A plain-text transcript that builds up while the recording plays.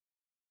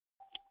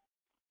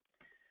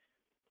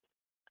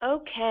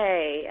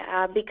Okay,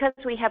 because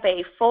we have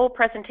a full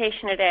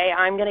presentation today,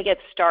 I'm going to get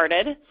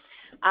started.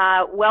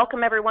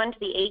 Welcome everyone to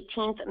the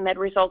 18th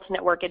MedResults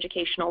Network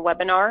Educational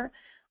Webinar.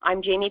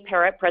 I'm Jamie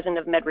Parrott, President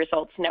of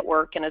MedResults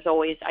Network, and as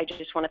always, I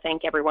just want to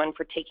thank everyone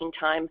for taking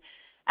time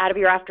out of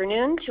your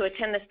afternoon to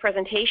attend this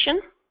presentation.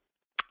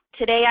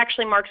 Today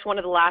actually marks one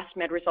of the last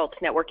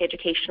MedResults Network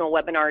educational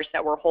webinars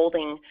that we're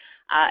holding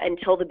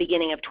until the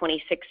beginning of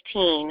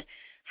 2016.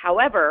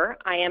 However,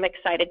 I am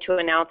excited to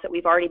announce that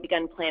we've already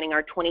begun planning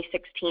our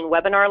 2016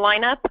 webinar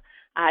lineup,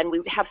 and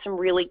we have some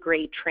really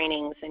great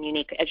trainings and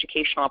unique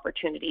educational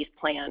opportunities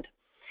planned.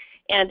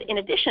 And in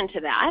addition to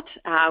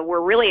that,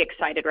 we're really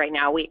excited right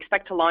now. We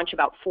expect to launch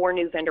about 4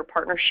 new vendor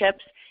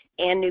partnerships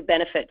and new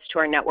benefits to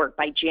our network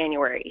by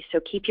January.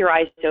 So keep your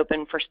eyes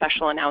open for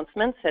special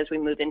announcements as we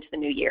move into the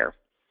new year.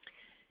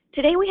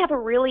 Today we have a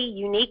really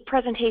unique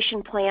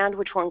presentation planned,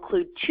 which will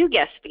include 2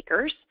 guest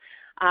speakers.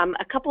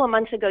 A couple of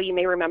months ago, you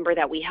may remember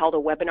that we held a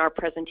webinar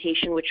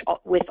presentation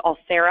with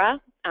Althera,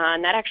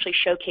 and that actually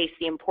showcased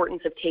the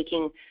importance of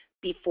taking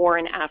before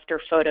and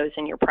after photos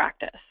in your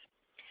practice.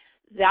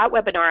 That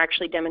webinar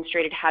actually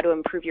demonstrated how to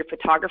improve your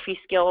photography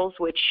skills,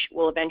 which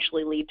will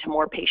eventually lead to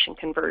more patient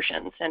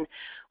conversions. And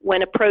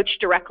when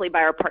approached directly by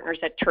our partners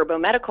at Turbo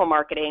Medical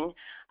Marketing,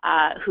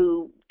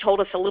 who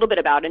told us a little bit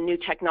about a new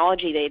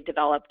technology they had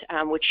developed,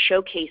 which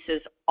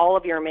showcases all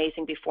of your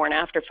amazing before and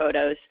after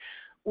photos,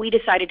 we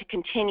decided to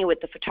continue with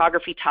the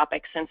photography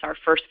topic since our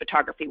first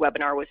photography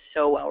webinar was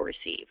so well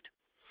received.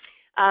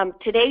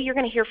 Today you're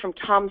going to hear from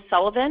Tom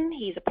Sullivan.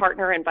 He's a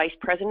partner and vice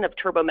president of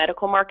Turbo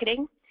Medical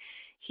Marketing.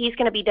 He's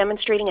going to be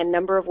demonstrating a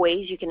number of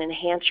ways you can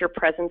enhance your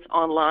presence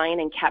online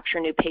and capture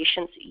new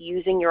patients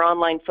using your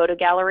online photo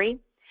gallery.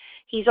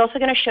 He's also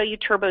going to show you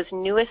Turbo's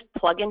newest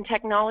plugin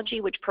technology,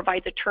 which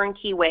provides a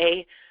turnkey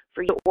way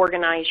for you to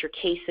organize your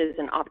cases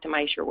and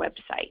optimize your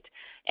website.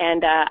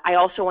 And I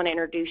also want to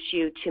introduce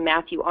you to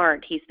Matthew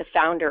Arndt. He's the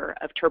founder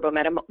of Turbo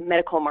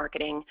Medical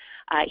Marketing.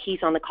 He's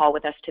on the call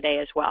with us today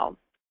as well.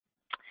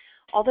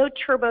 Although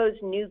Turbo's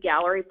new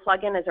gallery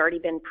plugin has already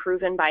been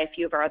proven by a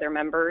few of our other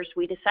members,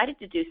 we decided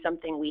to do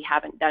something we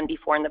haven't done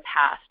before in the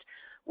past,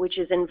 which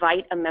is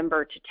invite a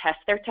member to test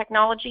their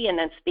technology and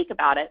then speak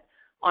about it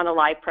on a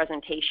live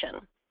presentation.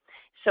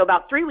 So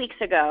about 3 weeks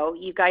ago,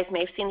 you guys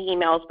may have seen the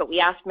emails, but we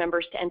asked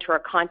members to enter a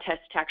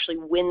contest to actually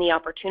win the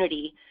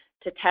opportunity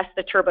to test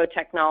the Turbo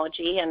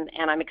technology, and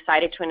I'm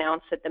excited to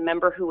announce that the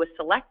member who was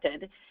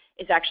selected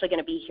is actually going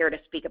to be here to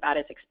speak about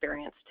his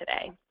experience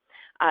today.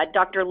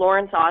 Dr.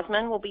 Lawrence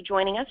Osman will be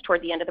joining us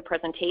toward the end of the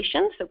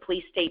presentation, so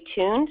please stay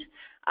tuned.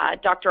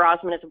 Dr.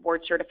 Osman is a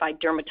board-certified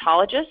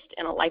dermatologist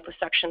and a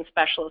liposuction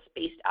specialist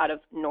based out of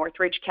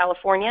Northridge,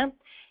 California,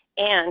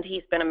 and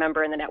he's been a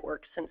member in the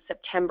network since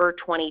September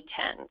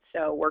 2010.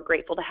 So we're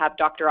grateful to have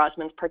Dr.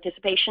 Osman's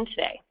participation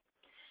today.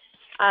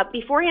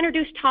 Before I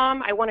introduce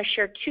Tom, I want to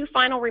share 2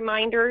 final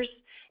reminders.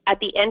 At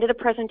the end of the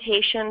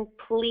presentation,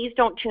 please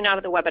don't tune out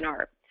of the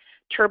webinar.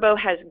 Turbo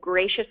has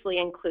graciously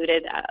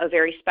included a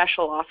very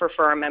special offer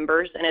for our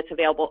members, and it's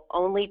available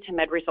only to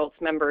MedResults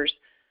members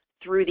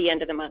through the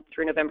end of the month,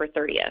 through November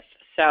 30th.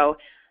 So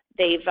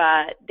they've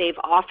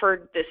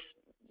offered this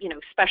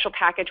special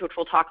package, which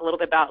we'll talk a little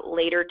bit about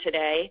later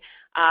today,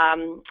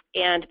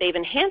 and they've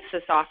enhanced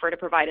this offer to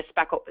provide a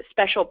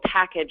special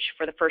package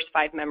for the first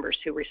 5 members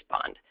who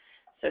respond.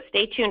 So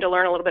stay tuned to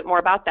learn a little bit more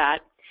about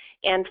that.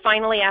 And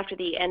finally, after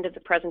the end of the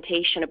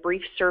presentation, a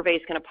brief survey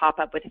is going to pop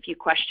up with a few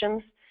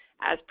questions.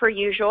 As per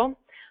usual,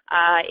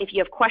 if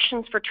you have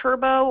questions for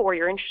Turbo or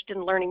you're interested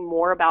in learning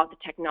more about the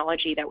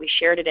technology that we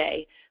share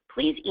today,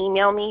 please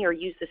email me or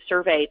use the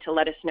survey to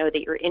let us know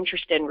that you're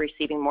interested in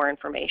receiving more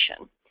information.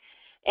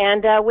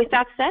 And with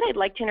that said, I'd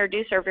like to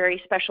introduce our very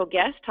special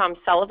guest, Tom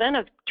Sullivan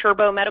of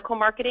Turbo Medical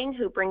Marketing,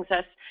 who brings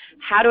us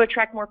how to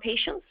attract more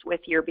patients with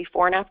your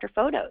before and after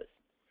photos.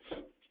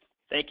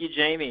 Thank you,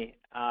 Jamie.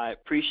 I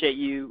appreciate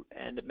you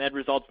and the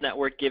MedResults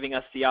Network giving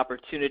us the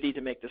opportunity to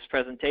make this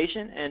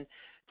presentation, and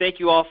thank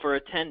you all for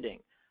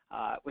attending.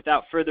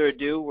 Without further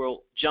ado,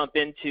 we'll jump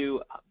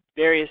into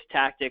various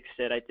tactics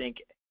that I think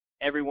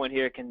everyone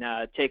here can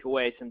take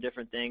away some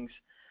different things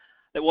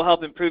that will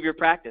help improve your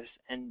practice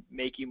and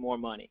make you more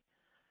money.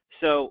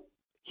 So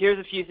here's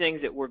a few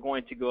things that we're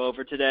going to go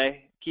over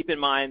today. Keep in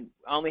mind,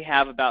 I only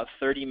have about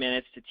 30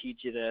 minutes to teach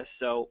you this,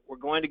 so we're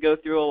going to go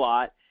through a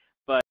lot,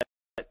 but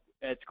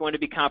it's going to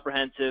be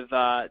comprehensive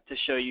to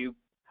show you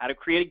how to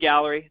create a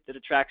gallery that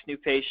attracts new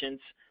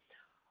patients,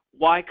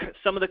 why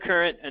some of the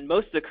current and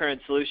most of the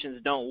current solutions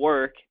don't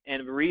work,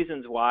 and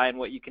reasons why and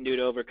what you can do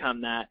to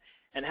overcome that,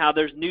 and how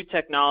there's new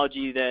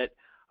technology that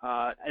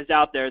is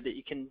out there that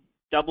you can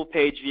double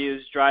page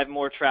views, drive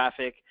more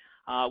traffic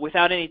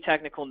without any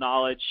technical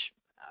knowledge,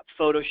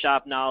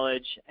 Photoshop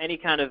knowledge, any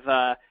kind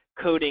of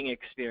coding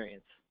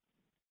experience.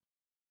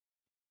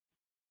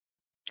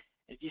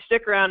 If you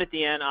stick around at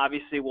the end,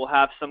 obviously we'll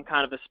have some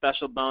kind of a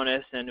special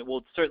bonus, and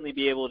we'll certainly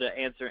be able to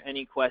answer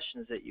any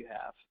questions that you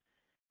have.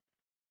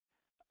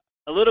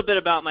 A little bit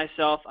about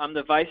myself. I'm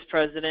the Vice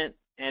President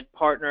and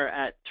partner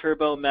at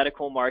Turbo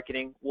Medical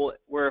Marketing.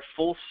 We're a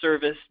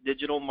full-service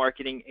digital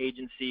marketing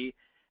agency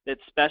that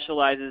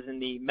specializes in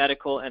the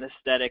medical and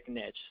aesthetic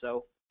niche.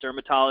 So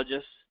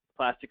dermatologists,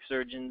 plastic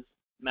surgeons,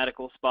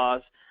 medical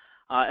spas,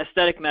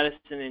 aesthetic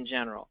medicine in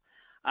general.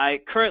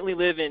 I currently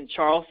live in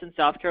Charleston,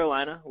 South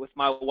Carolina with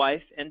my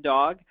wife and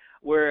dog.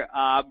 We're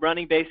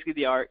running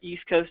basically our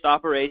East Coast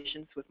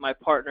operations with my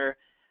partner,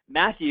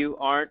 Matthew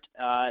Arndt,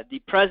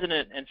 the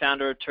president and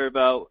founder of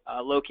Turbo,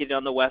 located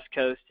on the West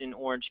Coast in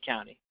Orange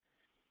County.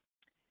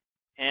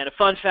 And a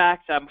fun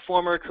fact, I'm a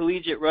former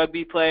collegiate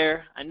rugby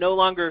player. I no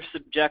longer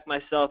subject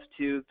myself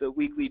to the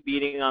weekly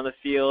beating on the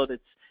field.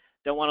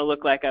 Don't want to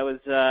look like I was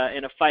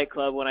in a fight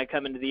club when I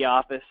come into the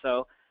office,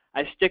 so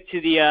I stick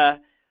to the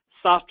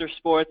softer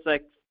sports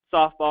like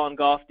softball and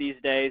golf these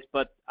days,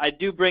 but I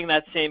do bring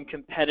that same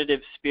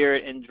competitive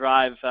spirit and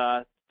drive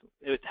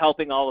with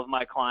helping all of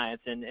my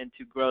clients and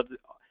to grow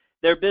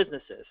their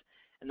businesses,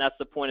 and that's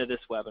the point of this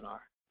webinar.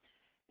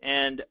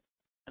 And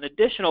an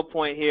additional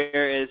point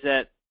here is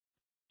that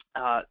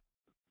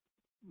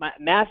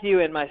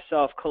Matthew and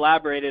myself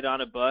collaborated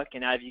on a book,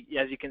 and as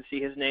you can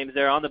see, his name's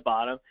there on the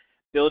bottom,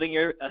 Building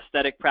Your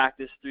Aesthetic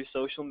Practice Through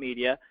Social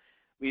Media.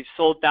 We've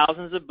sold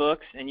thousands of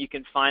books, and you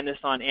can find this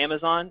on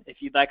Amazon. If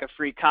you'd like a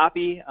free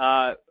copy,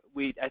 I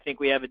think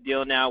we have a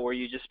deal now where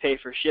you just pay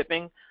for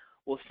shipping.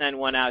 We'll send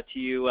one out to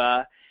you,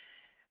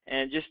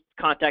 and just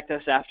contact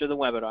us after the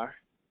webinar.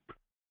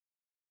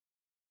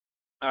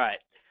 All right.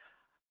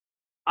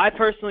 I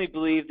personally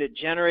believe that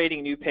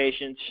generating new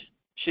patients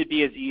should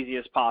be as easy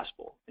as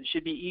possible. It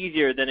should be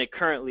easier than it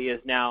currently is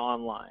now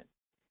online.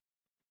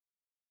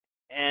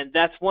 And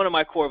that's one of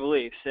my core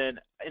beliefs. And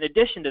in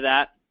addition to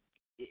that,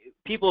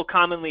 people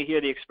commonly hear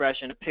the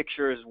expression, a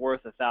picture is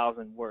worth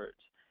 1,000 words.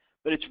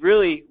 But it's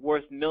really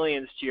worth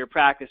millions to your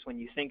practice when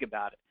you think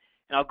about it.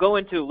 And I'll go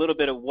into a little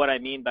bit of what I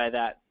mean by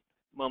that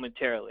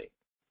momentarily.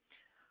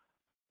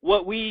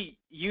 What we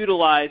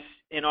utilize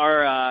in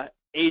our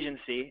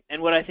agency,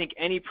 and what I think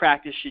any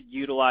practice should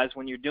utilize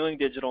when you're doing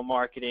digital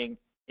marketing,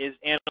 is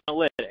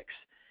analytics.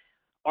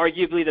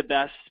 Arguably the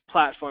best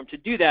platform to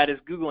do that is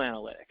Google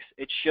Analytics.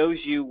 It shows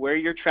you where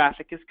your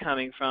traffic is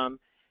coming from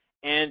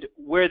and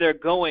where they're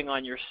going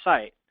on your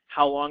site,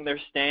 how long they're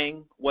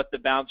staying, what the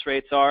bounce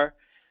rates are.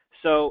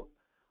 So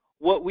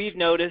what we've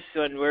noticed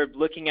when we're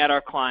looking at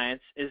our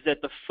clients is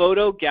that the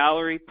photo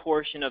gallery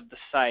portion of the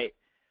site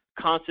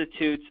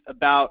constitutes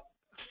about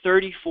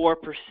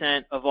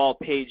 34% of all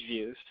page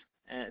views.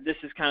 And this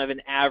is kind of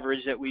an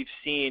average that we've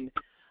seen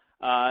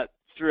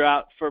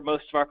throughout for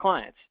most of our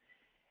clients.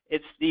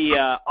 It's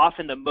the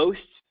often the most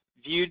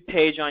viewed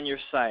page on your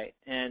site.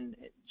 And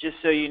just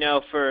so you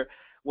know, for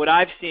what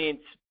I've seen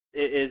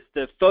is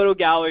the photo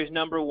gallery is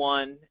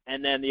 #1,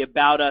 and then the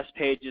About Us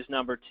page is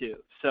 #2.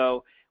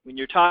 So when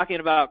you're talking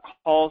about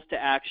calls to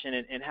action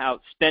and how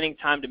spending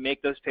time to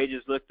make those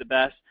pages look the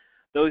best,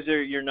 those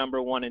are your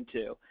 #1 and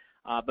 2.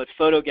 But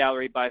photo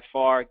gallery by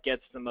far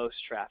gets the most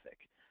traffic.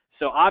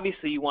 So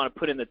obviously you want to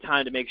put in the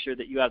time to make sure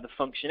that you have the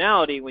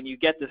functionality when you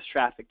get this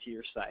traffic to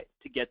your site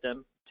to get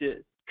them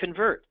to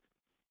convert.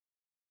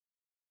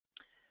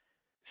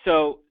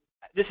 So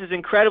this is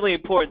incredibly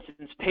important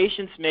since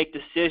patients make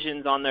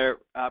decisions on their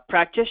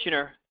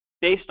practitioner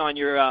based on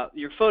your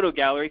photo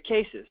gallery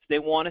cases. They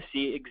want to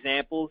see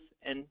examples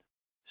and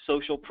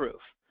social proof.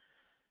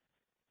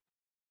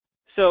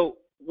 So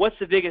what's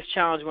the biggest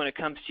challenge when it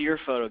comes to your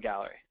photo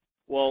gallery?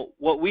 Well,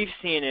 what we've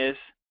seen is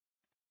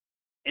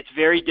it's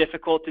very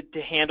difficult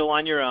to handle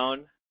on your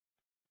own.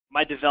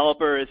 My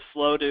developer is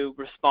slow to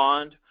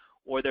respond,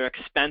 or they're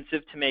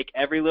expensive to make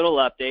every little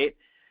update.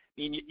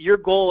 I mean, your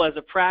goal as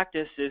a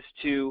practice is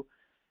to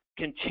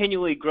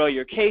continually grow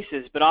your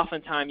cases, but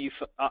oftentimes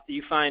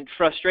you find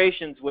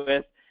frustrations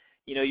with,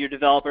 your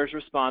developer's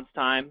response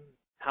time,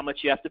 how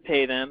much you have to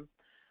pay them,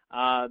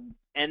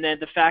 and then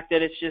the fact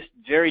that it's just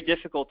very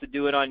difficult to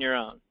do it on your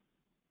own.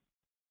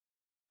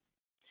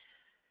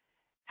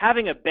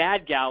 Having a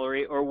bad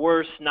gallery, or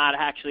worse, not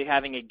actually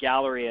having a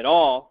gallery at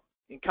all,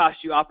 can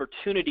cost you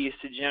opportunities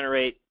to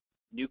generate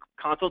new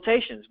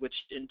consultations,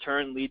 which in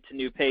turn lead to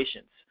new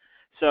patients.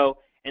 So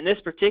in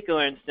this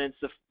particular instance,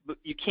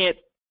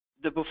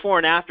 the before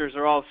and afters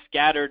are all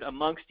scattered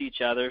amongst each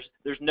other.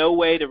 There's no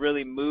way to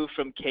really move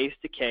from case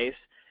to case.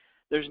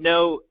 There's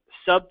no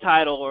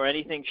subtitle or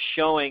anything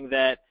showing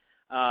that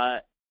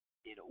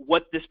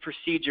what this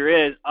procedure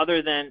is,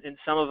 other than in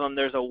some of them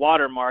there's a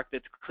watermark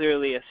that's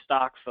clearly a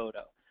stock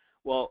photo.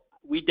 Well,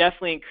 we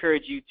definitely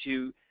encourage you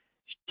to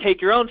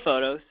take your own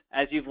photos,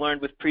 as you've learned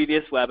with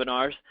previous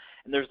webinars,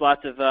 and there's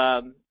lots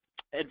of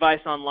advice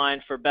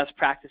online for best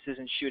practices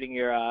in shooting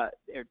or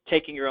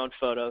taking your own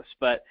photos.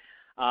 But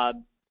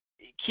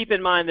keep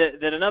in mind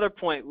that another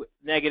point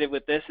negative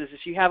with this is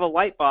if you have a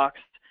lightbox,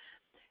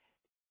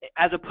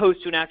 as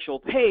opposed to an actual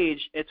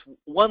page, it's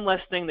one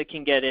less thing that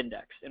can get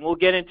indexed. And we'll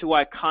get into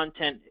why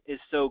content is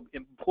so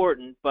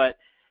important. But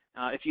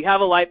if you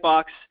have a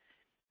lightbox,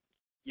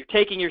 you're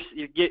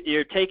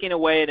taking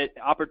away an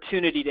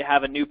opportunity to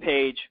have a new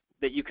page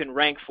that you can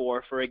rank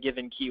for a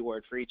given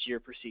keyword for each of your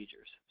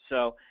procedures.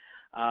 So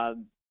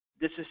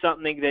this is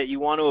something that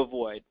you want to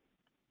avoid.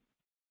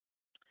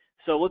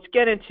 So let's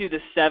get into the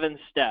 7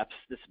 steps,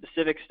 the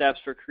specific steps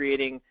for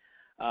creating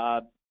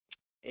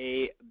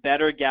a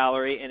better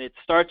gallery, and it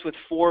starts with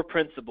 4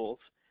 principles: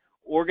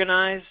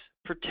 organize,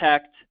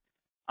 protect,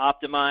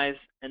 optimize,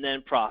 and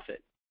then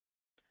profit.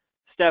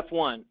 Step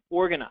 1,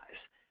 organize.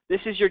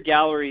 This is your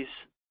gallery's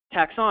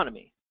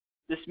taxonomy.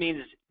 This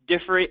means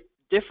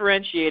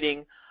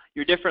differentiating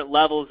your different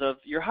levels of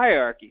your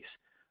hierarchies.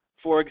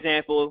 For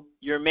example,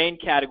 your main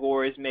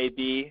categories may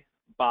be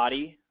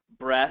body,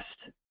 breast,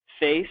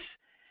 face,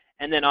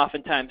 and then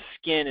oftentimes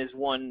skin is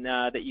one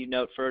that you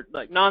note for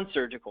like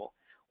non-surgical.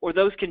 Or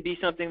those can be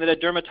something that a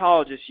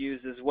dermatologist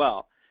uses as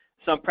well.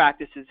 Some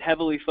practices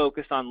heavily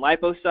focus on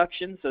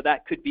liposuction, so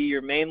that could be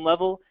your main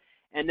level.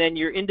 And then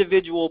your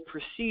individual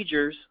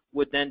procedures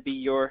would then be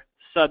your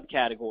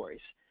subcategories.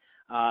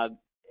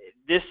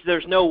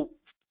 There's no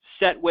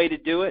set way to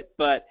do it,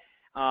 but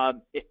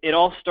it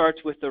all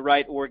starts with the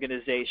right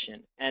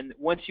organization. And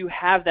once you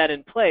have that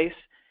in place,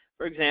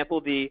 for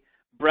example, the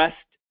breast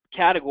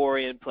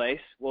category in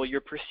place, well,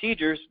 your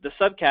procedures, the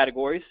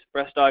subcategories,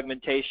 breast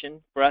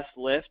augmentation, breast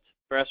lift,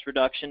 breast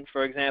reduction,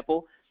 for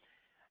example,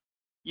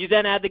 you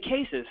then add the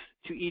cases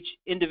to each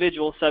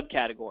individual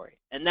subcategory.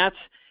 And that's,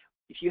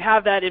 if you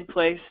have that in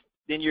place,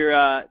 then you're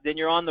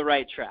on the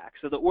right track.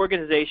 So the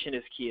organization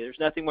is key. There's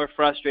nothing more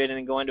frustrating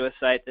than going to a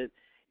site that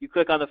you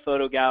click on the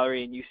photo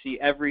gallery and you see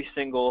every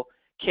single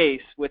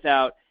case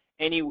without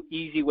any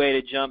easy way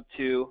to jump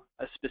to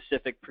a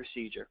specific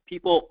procedure.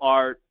 People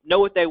know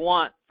what they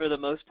want for the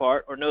most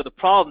part, or know the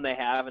problem they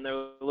have, and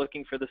they're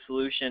looking for the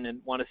solution and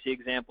want to see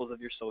examples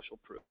of your social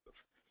proof.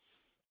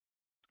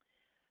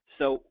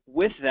 So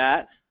with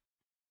that,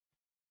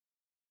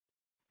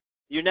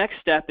 your next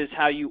step is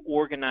how you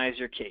organize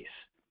your case.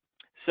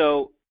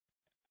 So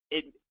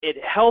it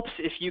helps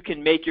if you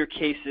can make your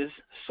cases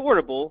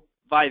sortable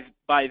by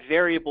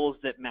variables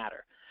that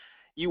matter.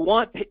 You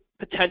want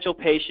potential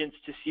patients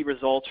to see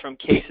results from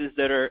cases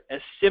that are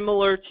as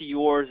similar to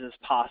yours as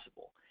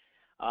possible.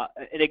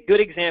 And a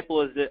good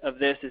example of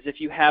this is if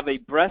you have a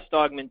breast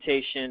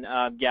augmentation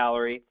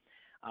gallery,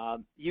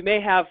 you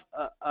may have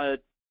a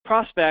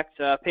prospect,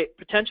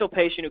 potential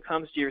patient who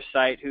comes to your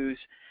site who's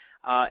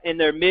in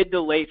their mid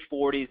to late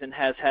 40s and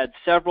has had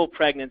several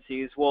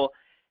pregnancies. Well,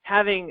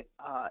 having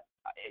a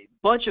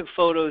bunch of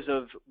photos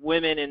of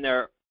women in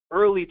their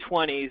early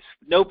 20s,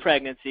 no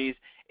pregnancies,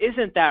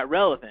 isn't that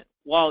relevant.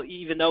 While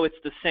even though it's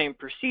the same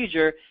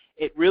procedure,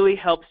 it really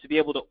helps to be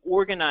able to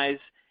organize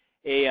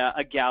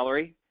a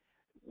gallery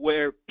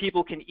where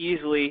people can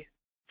easily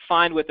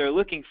find what they're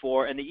looking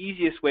for. And the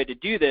easiest way to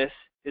do this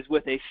is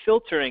with a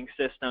filtering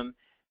system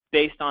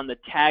based on the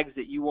tags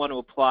that you want to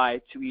apply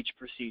to each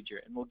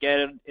procedure. And we'll get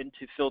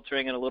into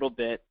filtering in a little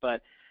bit,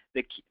 but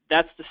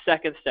that's the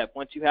second step.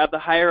 Once you have the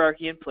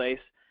hierarchy in place,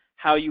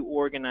 how you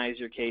organize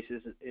your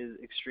cases is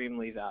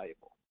extremely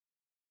valuable.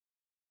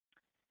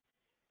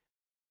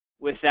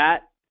 With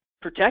that,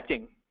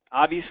 protecting.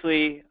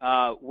 Obviously,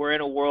 we're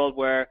in a world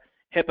where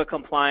HIPAA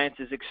compliance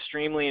is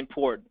extremely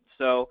important.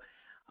 So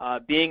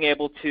being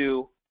able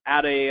to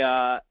add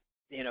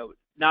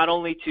not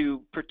only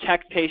to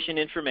protect patient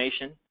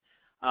information,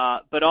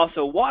 but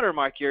also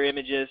watermark your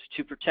images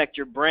to protect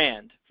your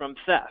brand from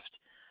theft.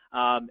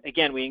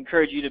 Again, we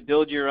encourage you to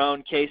build your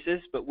own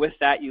cases, but with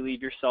that, you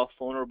leave yourself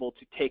vulnerable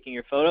to taking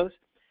your photos.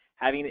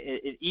 Having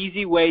an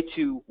easy way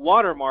to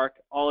watermark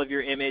all of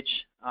your image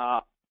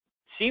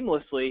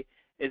seamlessly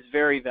is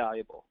very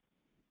valuable.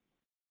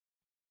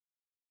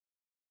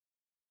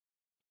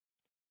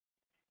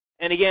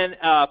 And again,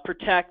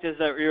 protect is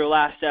your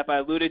last step. I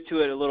alluded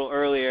to it a little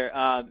earlier.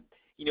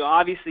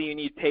 Obviously you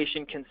need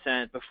patient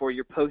consent before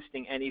you're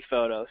posting any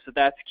photo, so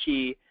that's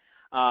key.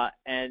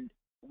 And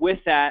with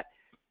that,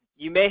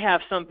 you may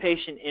have some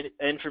patient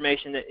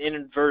information that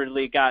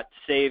inadvertently got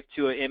saved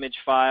to an image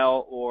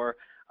file or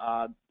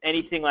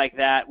anything like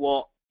that.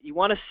 Well, you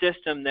want a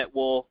system that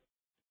will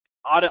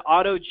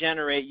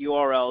auto-generate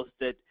URLs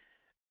that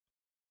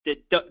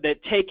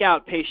take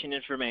out patient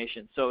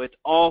information. So it's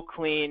all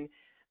clean.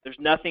 There's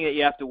nothing that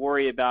you have to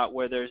worry about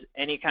where there's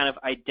any kind of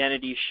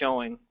identity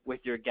showing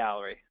with your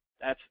gallery.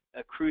 That's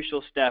a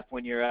crucial step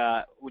when you're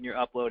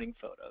uploading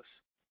photos.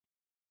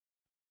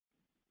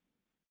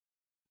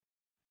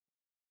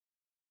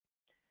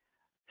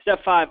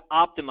 Step 5,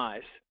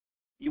 optimize.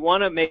 You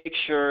want to make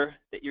sure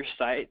that your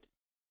site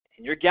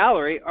and your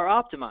gallery are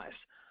optimized.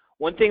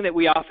 One thing that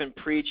we often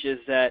preach is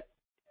that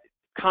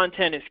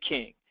content is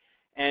king.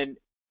 And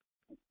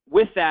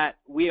with that,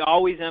 we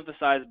always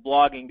emphasize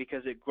blogging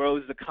because it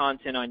grows the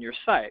content on your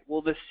site.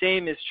 Well, the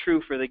same is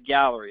true for the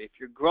gallery. If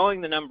you're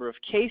growing the number of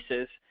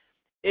cases,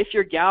 if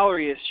your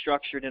gallery is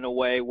structured in a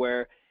way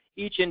where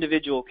each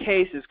individual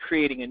case is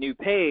creating a new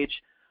page,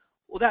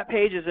 well, that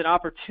page is an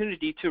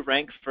opportunity to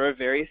rank for a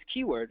various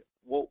keyword,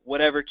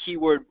 whatever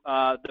keyword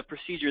the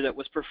procedure that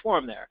was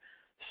performed there.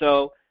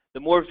 So the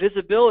more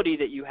visibility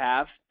that you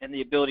have and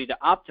the ability to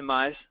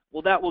optimize,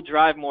 well, that will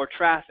drive more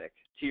traffic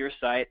to your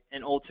site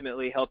and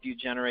ultimately help you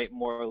generate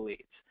more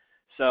leads.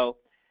 So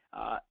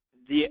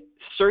the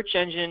search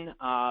engine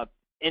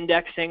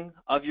indexing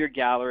of your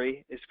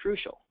gallery is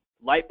crucial.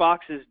 light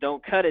boxes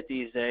don't cut it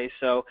these days,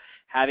 so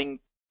having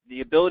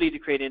the ability to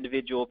create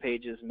individual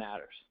pages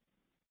matters.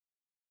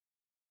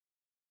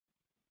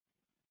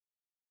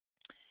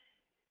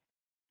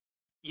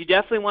 You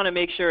definitely want to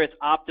make sure it's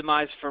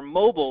optimized for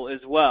mobile as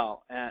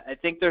well. I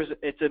think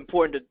it's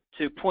important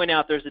to point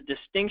out there's a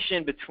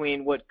distinction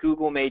between what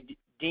Google may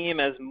deem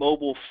as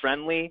mobile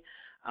friendly.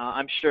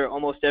 I'm sure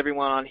almost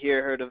everyone on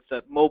here heard of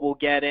the mobile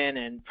get-in,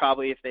 and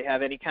probably if they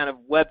have any kind of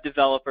web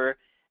developer,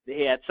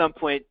 they at some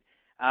point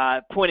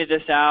pointed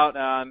this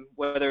out,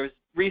 whether it was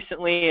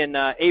recently in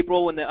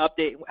April when the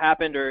update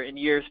happened or in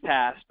years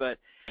past. But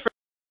the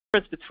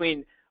difference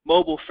between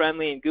mobile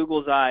friendly in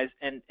Google's eyes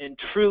and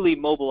truly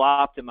mobile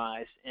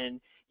optimized, and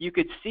you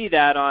could see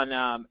that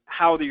on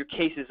how your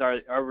cases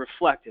are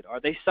reflected. Are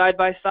they side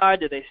by side?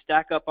 Do they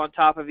stack up on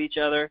top of each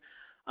other?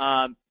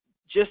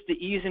 Just the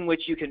ease in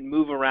which you can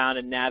move around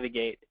and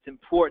navigate. It's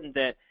important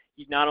that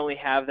you not only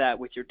have that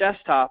with your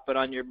desktop, but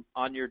on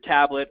your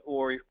tablet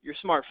or your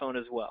smartphone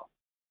as well.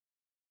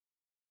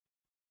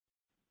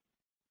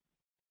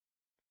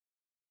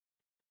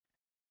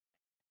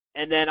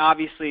 And then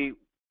obviously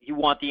you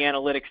want the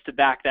analytics to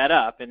back that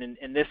up. And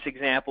in this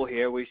example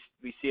here, we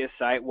see a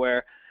site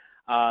where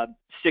 60%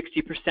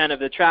 of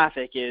the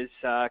traffic is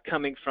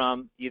coming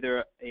from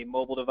either a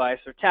mobile device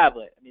or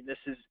tablet. I mean, this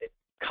is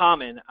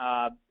common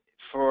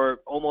for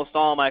almost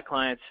all my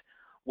clients.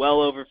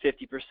 Well over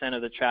 50%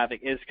 of the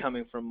traffic is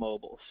coming from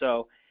mobile.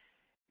 So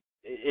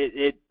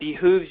it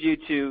behooves you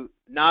to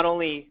not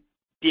only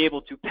be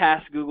able to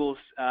pass Google's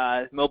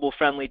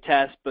mobile-friendly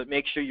test, but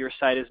make sure your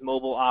site is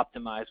mobile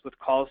optimized with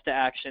calls to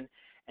action,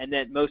 and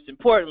that most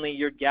importantly,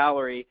 your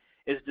gallery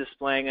is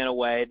displaying in a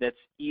way that's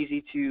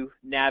easy to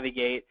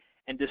navigate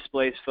and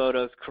displays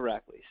photos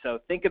correctly. So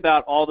think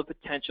about all the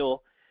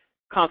potential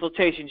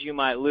consultations you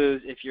might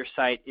lose if your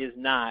site is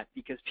not,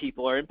 because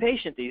people are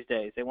impatient these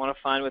days. They want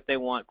to find what they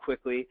want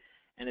quickly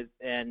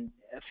and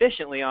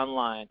efficiently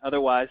online.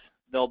 Otherwise,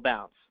 they'll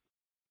bounce.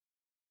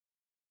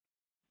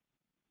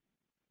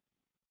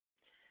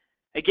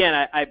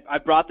 Again, I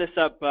brought this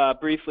up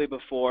briefly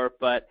before,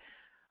 but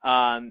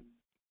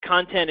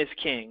content is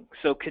king.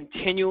 So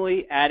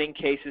continually adding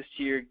cases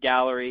to your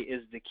gallery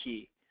is the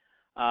key.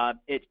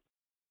 It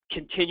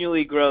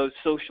continually grows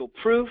social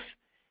proof,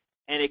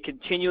 and it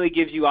continually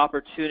gives you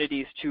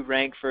opportunities to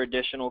rank for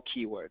additional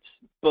keywords.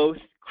 Both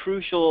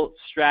crucial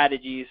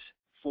strategies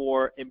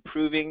for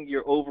improving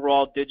your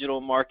overall digital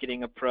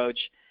marketing approach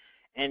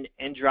and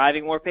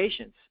driving more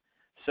patients.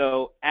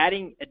 So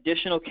adding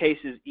additional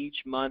cases each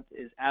month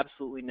is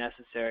absolutely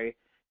necessary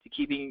to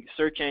keeping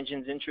search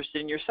engines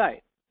interested in your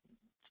site.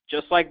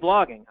 Just like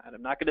blogging.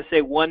 I'm not going to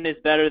say one is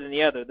better than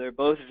the other. They're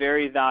both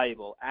very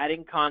valuable.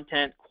 Adding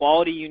content,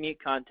 quality,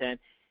 unique content,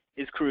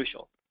 is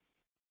crucial.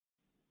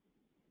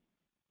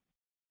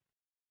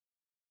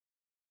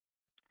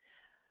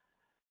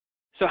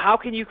 So how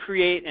can you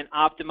create an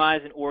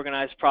optimized and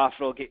organized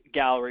profitable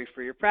gallery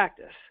for your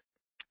practice?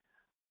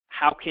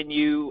 How can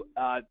you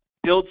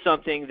build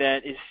something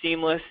that is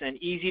seamless and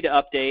easy to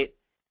update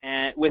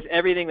and with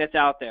everything that's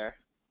out there?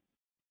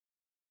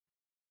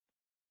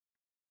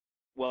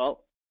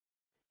 Well,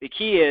 the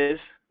key is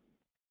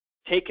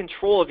take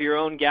control of your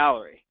own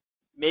gallery,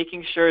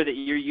 making sure that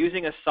you're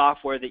using a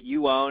software that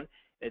you own,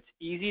 that's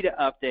easy to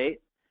update,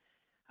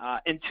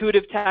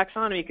 intuitive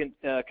taxonomy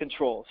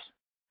controls,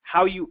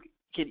 how you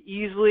can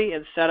easily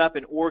and set up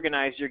and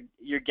organize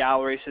your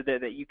gallery so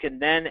that you can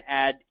then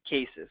add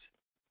cases.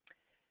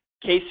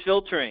 Case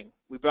filtering,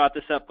 we brought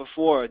this up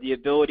before, the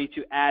ability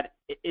to add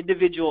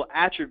individual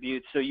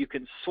attributes so you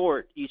can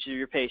sort each of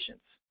your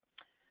patients.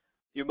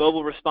 Your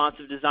mobile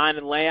responsive design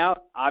and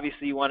layout,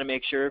 obviously you want to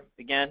make sure,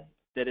 again,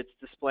 that it's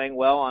displaying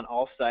well on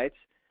all sites.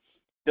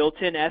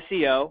 Built-in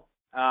SEO,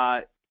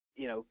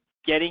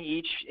 getting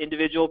each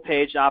individual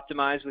page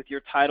optimized with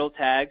your title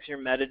tags, your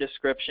meta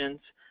descriptions.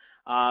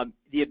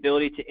 The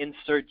ability to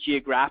insert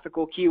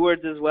geographical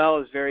keywords as well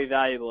is very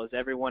valuable, as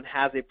everyone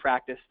has a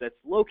practice that's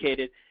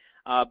located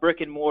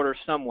brick and mortar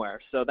somewhere,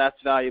 so that's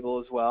valuable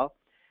as well.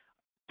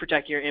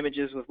 Protecting your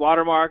images with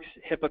watermarks,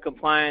 HIPAA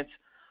compliance,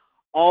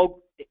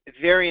 all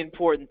very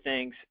important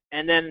things.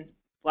 And then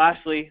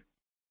lastly,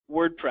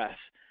 WordPress.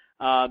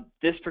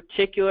 This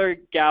particular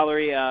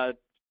gallery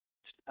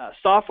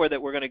software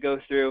that we're going to go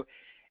through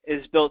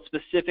is built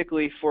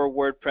specifically for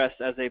WordPress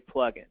as a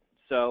plugin.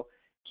 So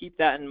keep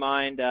that in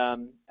mind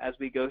as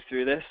we go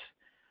through this.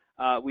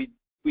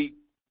 We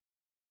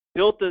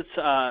built this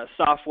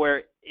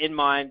software in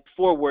mind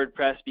for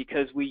WordPress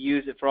because we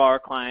use it for our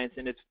clients,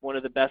 and it's one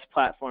of the best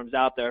platforms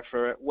out there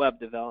for web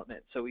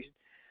development. So we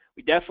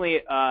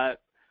definitely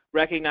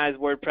recognize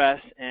WordPress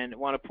and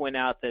want to point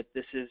out that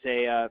this is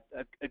a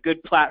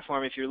good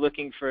platform if you're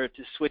looking to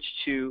switch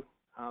to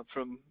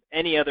from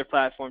any other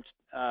platforms.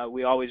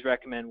 We always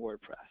recommend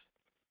WordPress.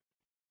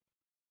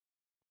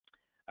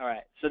 All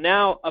right, so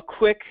now a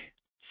quick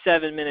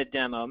 7-minute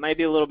demo. It might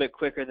be a little bit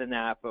quicker than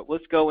that, but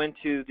let's go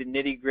into the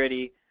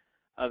nitty-gritty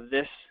of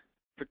this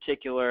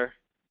particular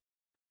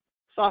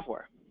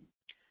software.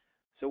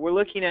 So we're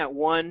looking at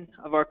one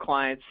of our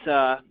clients,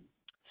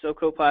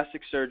 SoCo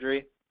Plastic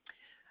Surgery.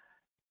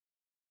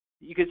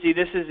 you can see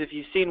this is, if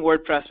you've seen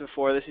WordPress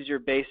before, this is your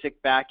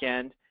basic back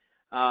end.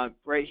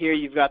 Right here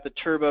you've got the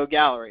Turbo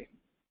Gallery.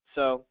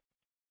 So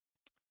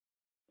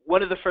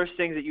one of the first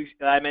things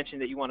that I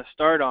mentioned that you want to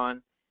start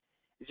on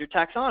is your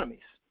taxonomies.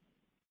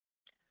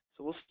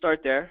 So we'll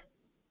start there.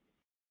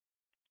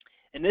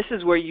 And this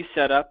is where you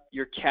set up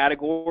your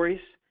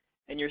categories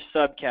and your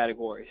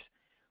subcategories,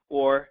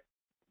 or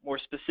more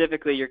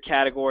specifically, your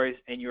categories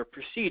and your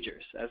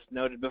procedures. As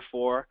noted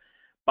before,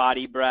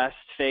 body, breast,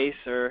 face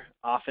are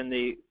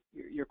often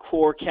your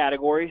core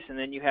categories, and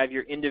then you have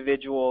your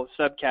individual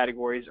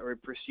subcategories or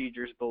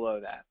procedures below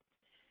that.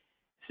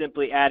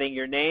 Simply adding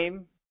your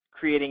name,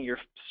 creating your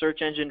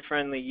search engine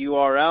friendly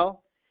URL,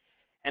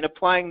 and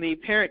applying the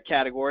parent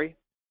category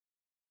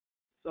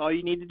is all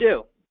you need to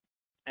do.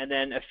 And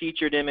then a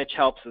featured image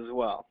helps as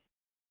well.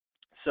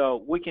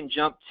 So we can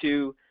jump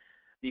to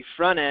the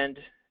front end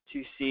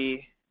to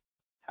see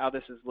how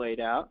this is laid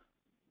out.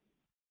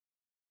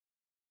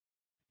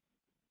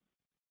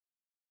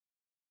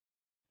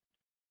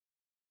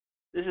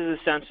 This is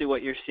essentially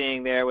what you're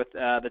seeing there with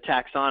the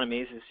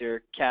taxonomies, is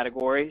your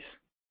categories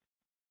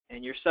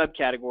and your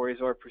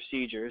subcategories or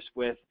procedures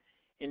with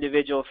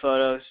individual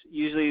photos.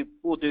 Usually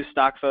we'll do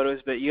stock photos,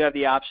 but you have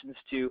the options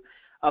to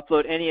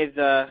upload any of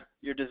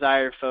your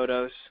desired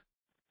photos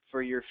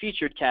for your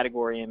featured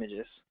category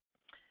images.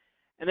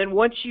 And then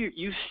once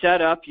you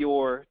set up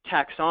your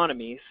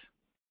taxonomies,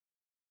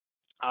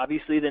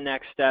 obviously the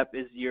next step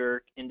is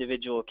your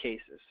individual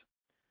cases.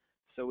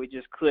 So we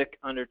just click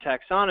under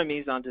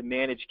taxonomies onto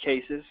manage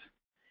cases,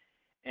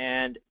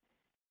 and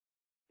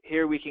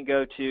here we can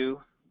go to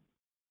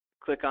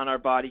click on our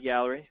body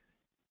gallery,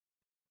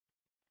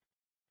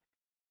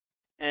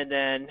 and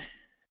then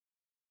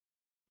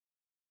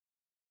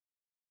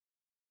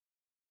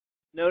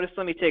notice,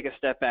 let me take a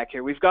step back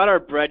here. We've got our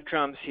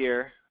breadcrumbs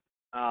here,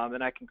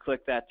 and I can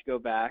click that to go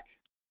back.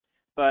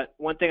 But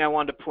one thing I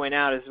wanted to point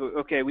out is,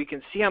 okay, we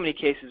can see how many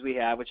cases we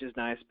have, which is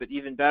nice, but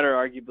even better,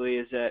 arguably,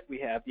 is that we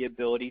have the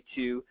ability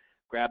to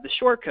grab the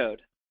short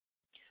code.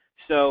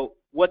 So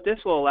what this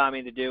will allow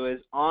me to do is,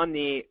 on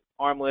the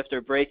arm lift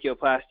or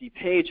brachioplasty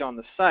page on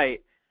the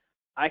site,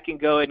 I can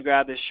go and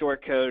grab this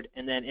short code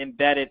and then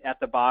embed it at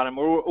the bottom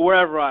or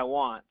wherever I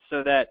want,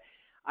 so that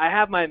I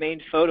have my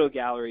main photo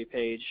gallery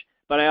page,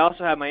 but I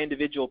also have my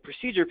individual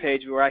procedure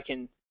page where I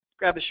can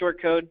grab the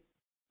short code,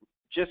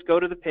 just go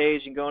to the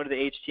page and go into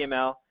the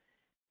HTML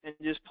and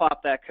just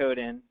plop that code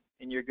in,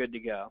 and you're good to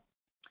go.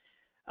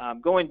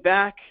 Going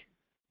back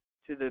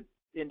to the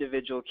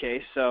individual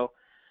case, so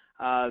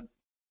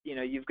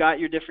you've got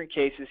your different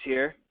cases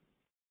here.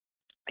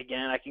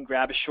 Again, I can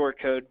grab a short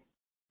code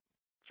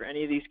for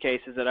any of these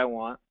cases that I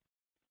want.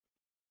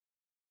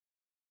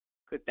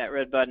 Click that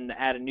red button to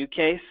add a new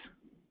case.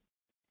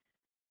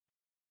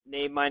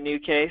 Name my new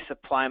case,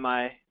 apply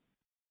my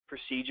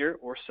procedure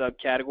or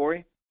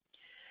subcategory.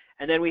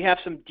 And then we have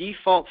some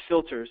default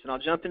filters, and I'll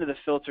jump into the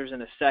filters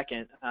in a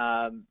second,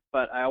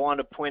 but I want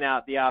to point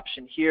out the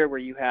option here where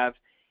you have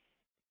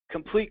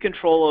complete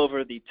control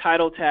over the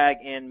title tag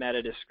and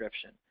meta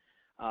description.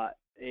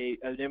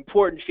 An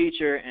important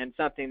feature and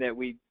something that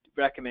we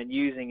recommend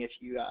using if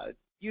you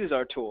use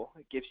our tool.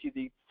 It gives you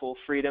the full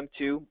freedom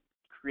to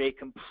create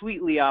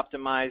completely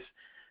optimized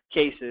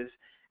cases.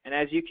 And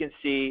as you can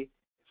see,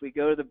 if we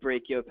go to the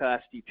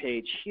brachioplasty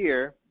page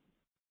here,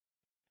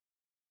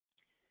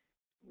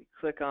 we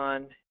click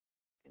on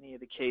any of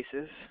the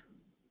cases,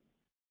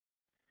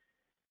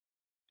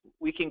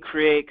 we can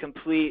create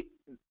complete,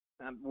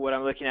 what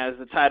I'm looking at is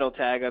the title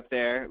tag up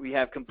there. We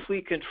have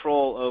complete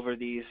control over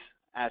these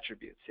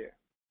attributes here.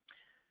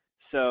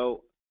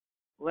 So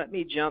let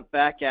me jump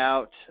back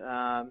out,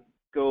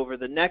 go over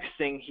the next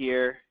thing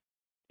here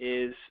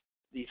is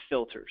the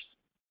filters.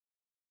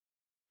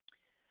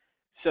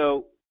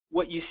 So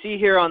what you see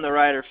here on the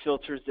right are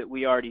filters that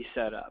we already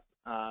set up.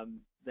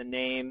 The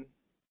name,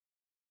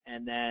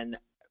 and then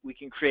we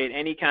can create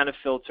any kind of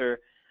filter,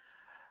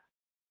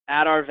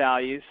 add our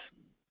values,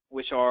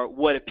 which are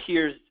what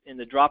appears in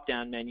the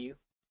drop-down menu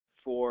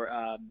for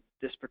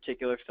this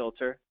particular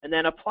filter, and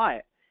then apply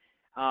it.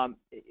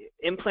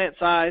 Implant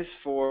size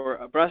for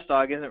a breast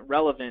dog isn't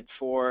relevant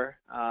for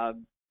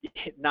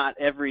not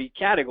every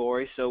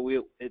category,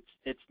 so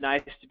it's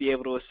nice to be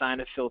able to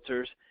assign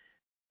filters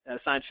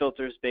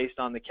based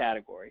on the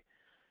category.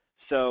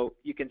 So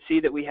you can see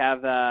that we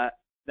have a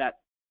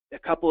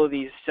couple of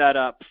these set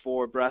up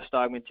for breast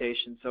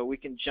augmentation. So we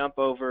can jump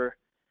over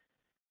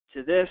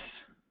to this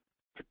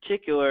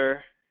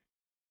particular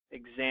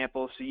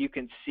example so you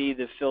can see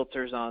the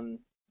filters on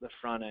the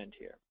front end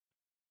here.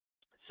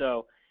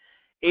 So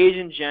age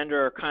and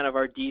gender are kind of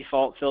our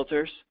default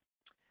filters,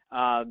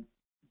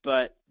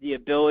 but the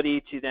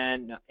ability to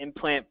then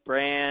implant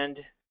brand,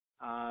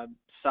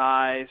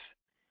 size,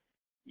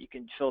 you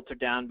can filter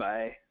down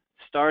by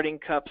starting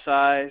cup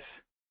size,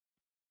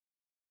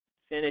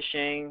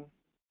 finishing.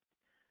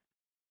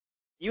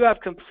 You have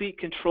complete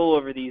control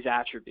over these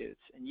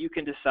attributes, and you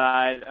can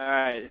decide, all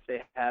right, if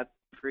they have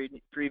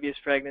previous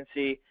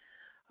pregnancy,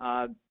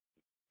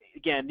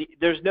 again,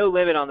 there's no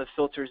limit on the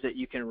filters that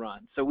you can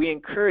run. So we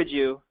encourage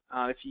you,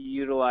 if you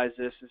utilize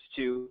this, is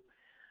to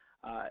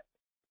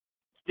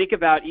think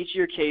about each of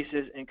your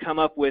cases and come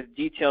up with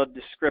detailed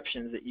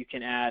descriptions that you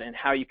can add and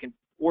how you can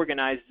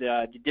organize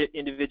the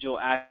individual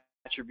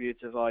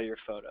attributes of all your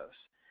photos.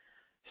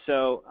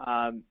 So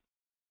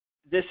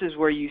this is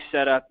where you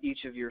set up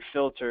each of your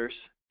filters,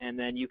 and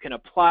then you can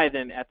apply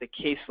them at the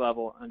case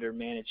level under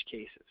Manage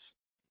Cases.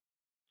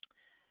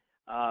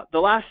 The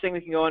last thing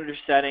we can go under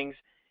settings,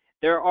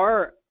 there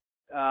are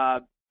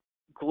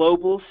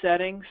global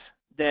settings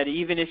that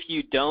even if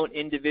you don't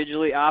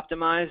individually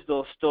optimize,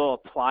 they'll still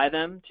apply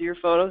them to your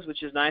photos,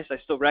 which is nice. I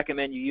still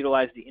recommend you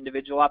utilize the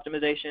individual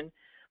optimization.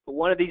 But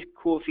one of these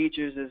cool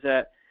features is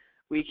that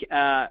we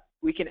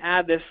can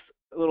add this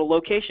little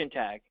location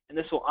tag, and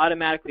this will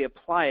automatically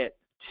apply it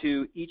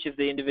to each of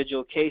the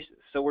individual cases.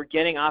 So we're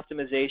getting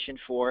optimization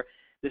for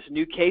this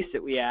new case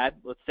that we add.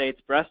 Let's say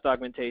it's breast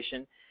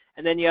augmentation,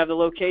 and then you have the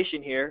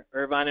location here,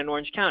 Irvine and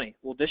Orange County.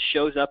 Well, this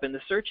shows up in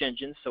the search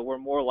engine, so we're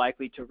more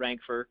likely to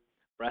rank for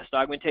breast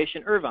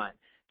augmentation Irvine,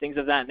 things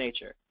of that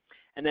nature.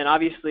 And then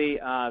obviously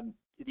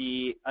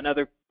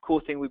another cool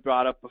thing we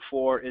brought up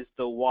before is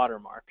the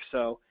watermark.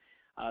 So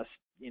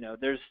you know,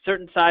 there's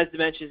certain size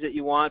dimensions that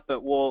you want,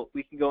 but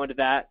we can go into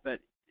that. But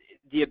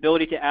the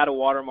ability to add a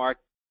watermark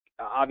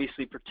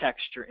obviously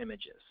protects your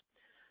images.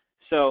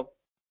 So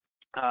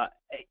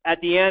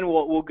at the end,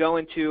 we'll go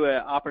into an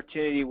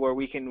opportunity where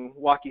we can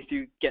walk you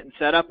through getting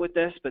set up with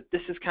this, but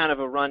this is kind of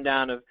a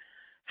rundown of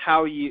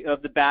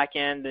of the back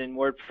end in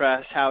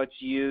WordPress, how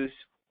it's used,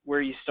 where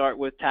you start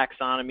with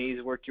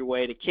taxonomies, work your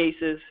way to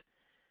cases,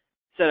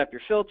 set up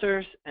your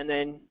filters, and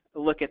then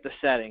look at the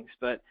settings.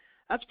 But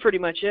that's pretty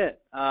much it.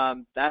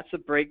 That's a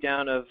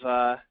breakdown of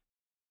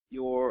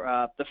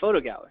the photo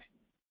gallery.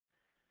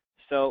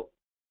 So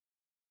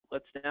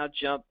let's now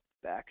jump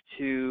back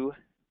to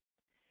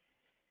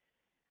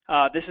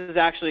this is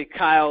actually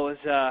Kyle's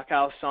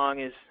song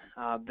is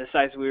the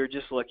size we were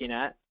just looking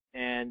at,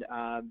 and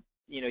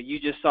you know, you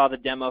just saw the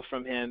demo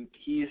from him.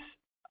 He's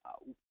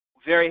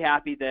very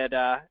happy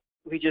that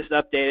we just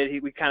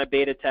updated. We kind of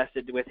beta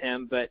tested with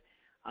him, but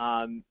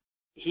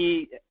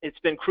it's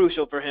been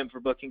crucial for him for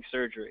booking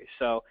surgery.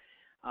 So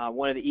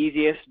one of the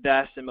easiest,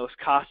 best, and most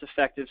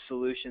cost-effective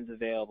solutions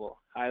available.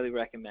 Highly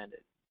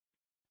recommended.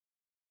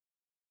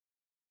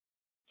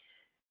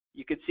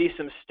 You could see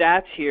some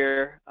stats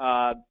here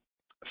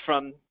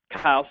from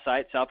Kyle's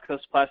site, South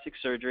Coast Plastic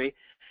Surgery.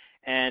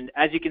 And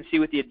as you can see,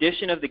 with the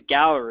addition of the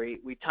gallery,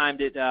 we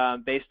timed it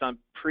based on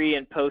pre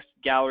and post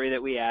gallery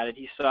that we added.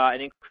 He saw an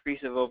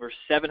increase of over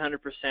 700%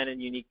 in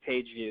unique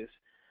page views.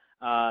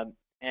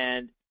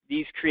 And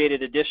these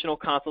created additional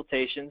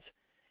consultations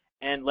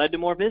and led to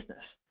more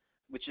business,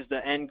 which is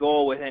the end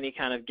goal with any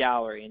kind of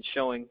gallery and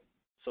showing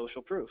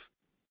social proof.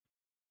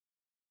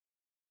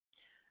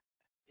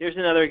 Here's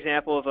another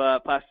example of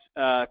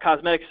a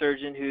cosmetic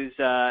surgeon who's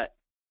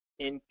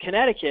in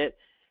Connecticut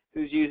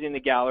who's using the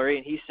gallery,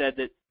 and he said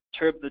that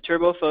the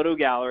Turbo Photo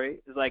Gallery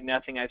is like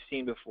nothing I've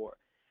seen before.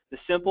 The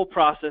simple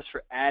process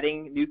for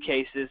adding new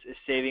cases is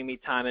saving me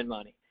time and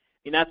money.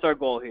 And that's our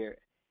goal here.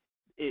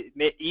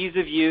 Ease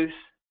of use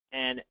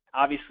and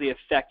obviously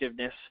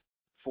effectiveness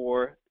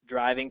for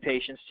driving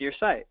patients to your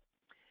site.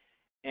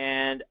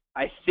 And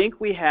I think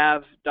we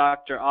have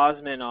Dr.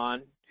 Osman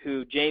on,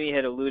 who Jamie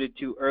had alluded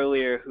to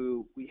earlier,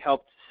 who we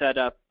helped set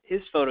up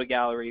his photo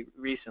gallery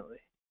recently.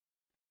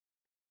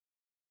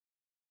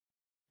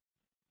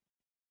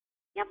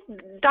 Yep,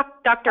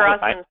 Dr.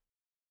 Osmond.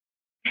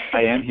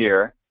 I am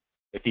here,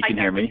 if you can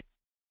hear me.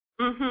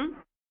 Mm-hmm.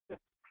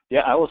 Yeah,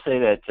 I will say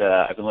that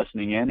I've been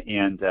listening in,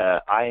 and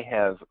I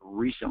have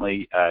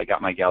recently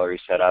got my gallery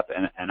set up,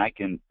 and I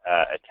can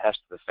attest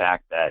to the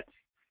fact that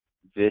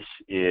this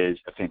is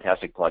a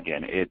fantastic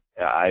plugin.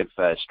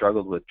 I've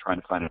struggled with trying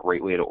to find a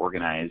great way to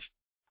organize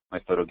my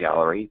photo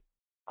gallery.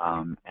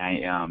 I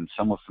am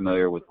somewhat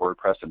familiar with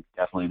WordPress. I'm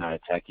definitely not a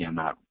techie. I'm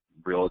not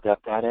real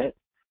adept at it.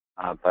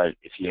 But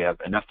if you have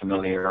enough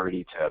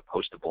familiarity to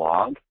post a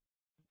blog,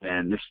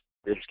 then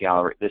this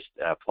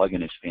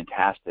plugin is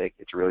fantastic.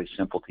 It's really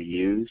simple to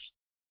use,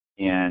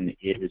 and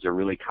it is a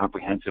really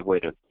comprehensive way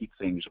to keep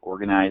things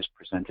organized,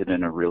 presented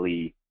in a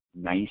really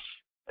nice,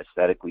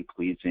 aesthetically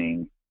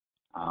pleasing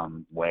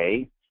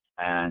way,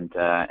 and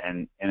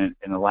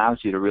it allows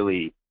you to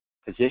really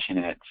position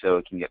it so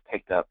it can get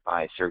picked up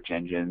by search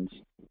engines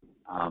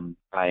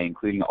by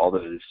including all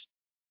those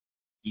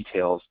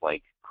details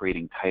like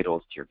creating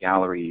titles to your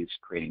galleries,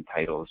 creating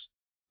titles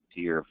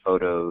to your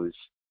photos,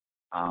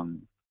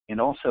 and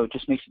also it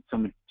just makes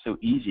it so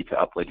easy to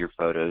upload your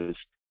photos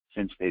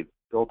since they've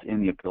built in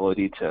the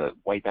ability to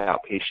wipe out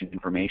patient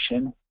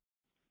information.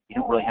 You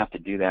don't really have to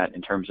do that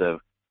in terms of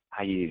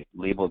how you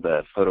label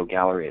the photo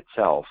gallery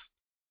itself.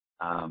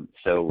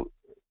 So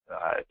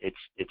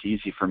it's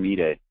easy for me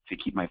to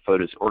keep my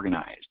photos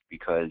organized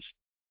because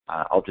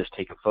I'll just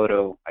take a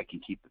photo, I can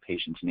keep the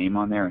patient's name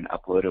on there and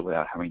upload it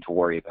without having to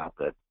worry about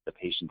the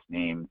patient's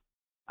name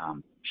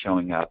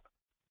showing up,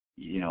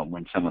 you know,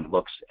 when someone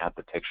looks at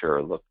the picture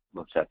or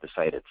looks at the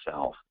site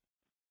itself.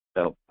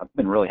 So I've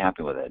been really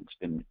happy with it. It's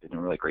been a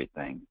really great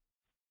thing.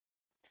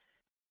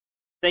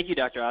 Thank you,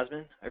 Dr.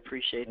 Osmond. I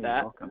appreciate that.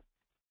 You're welcome.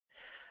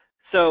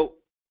 So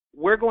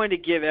we're going to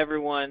give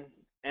everyone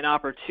an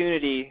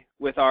opportunity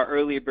with our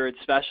early bird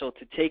special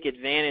to take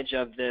advantage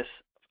of this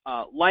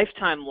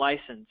lifetime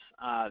license,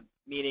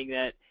 meaning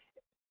that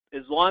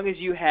as long as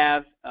you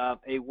have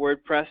a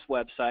WordPress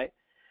website,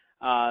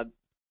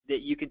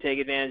 that you can take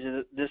advantage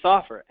of this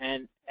offer.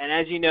 And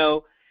as you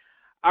know,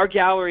 our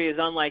gallery is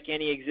unlike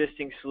any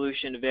existing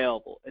solution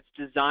available. It's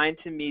designed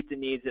to meet the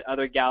needs that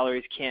other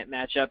galleries can't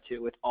match up to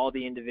with all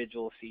the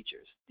individual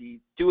features. The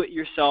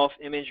do-it-yourself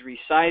image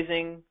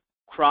resizing,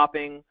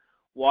 cropping,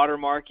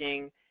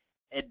 watermarking,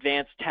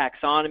 advanced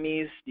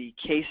taxonomies, the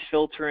case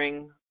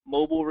filtering,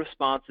 mobile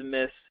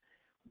responsiveness,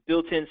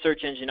 built-in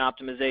search engine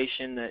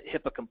optimization, the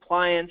HIPAA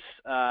compliance,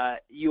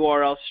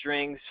 URL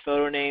strings,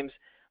 photo names.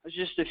 Those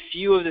are just a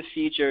few of the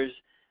features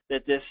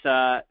that this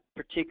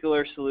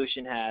particular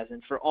solution has.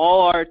 And for all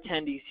our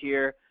attendees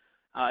here,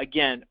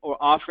 again, we're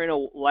offering a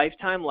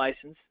lifetime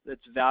license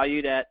that's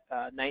valued at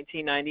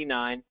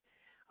 $19.99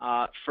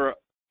 for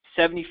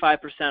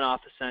 75%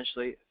 off,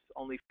 essentially,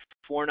 only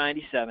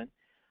 $4.97.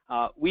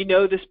 We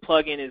know this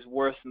plugin is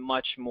worth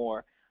much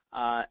more,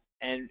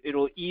 and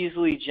it'll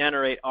easily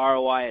generate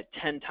ROI at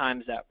 10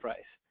 times that price.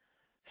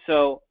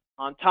 So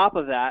on top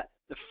of that,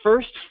 the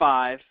first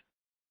 5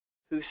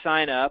 who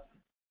sign up,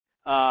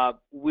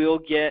 we'll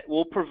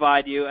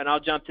provide you, and I'll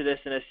jump to this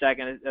in a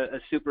second,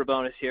 a super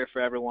bonus here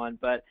for everyone,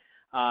 but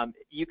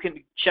you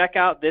can check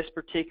out this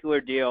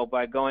particular deal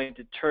by going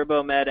to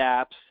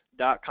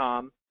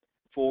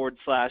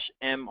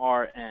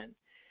turbomedappscom/MRN.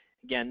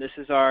 Again, this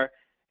is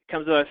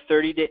comes with a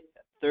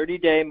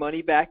 30-day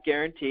money-back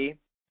guarantee,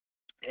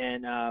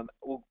 and I'll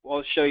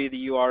show you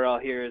the URL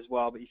here as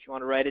well, but if you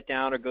want to write it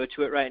down or go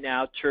to it right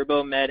now,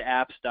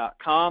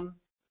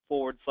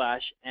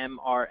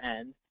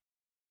 turbomedappscom/MRN.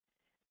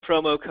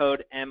 Promo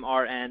code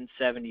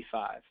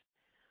MRN75.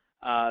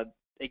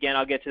 Again,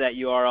 I'll get to that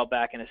URL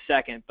back in a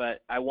second,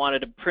 but I wanted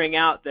to bring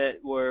out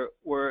that we're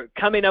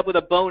coming up with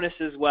a bonus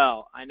as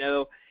well. I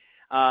know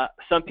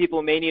some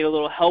people may need a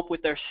little help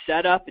with their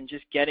setup and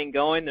just getting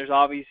going. There's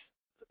always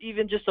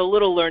even just a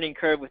little learning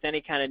curve with any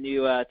kind of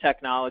new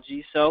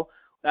technology, so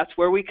that's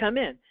where we come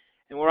in.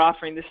 And we're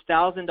offering this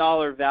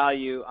 $1,000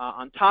 value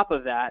on top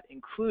of that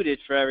included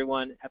for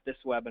everyone at this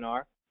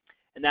webinar,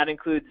 and that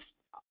includes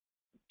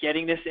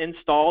getting this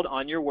installed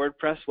on your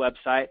WordPress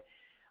website,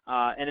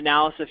 an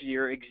analysis of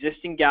your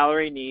existing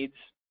gallery needs,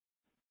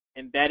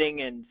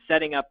 embedding and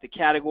setting up the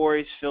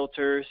categories,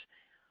 filters,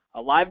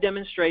 a live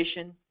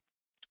demonstration,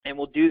 and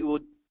we'll do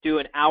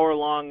an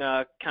hour-long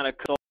kind of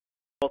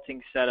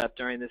consulting setup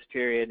during this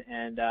period.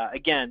 And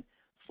again,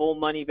 full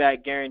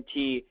money-back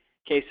guarantee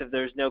in case if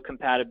there's no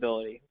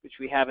compatibility, which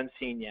we haven't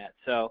seen yet.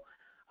 So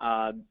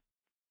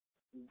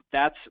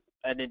that's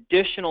an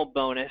additional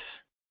bonus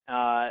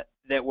that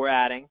we're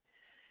adding.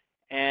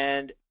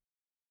 And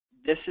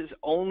this is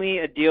only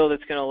a deal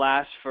that's going to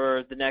last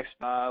for the next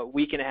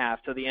week and a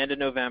half till the end of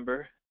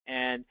November.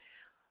 And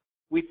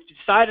we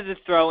decided to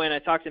throw in, I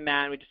talked to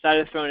Matt, and we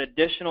decided to throw an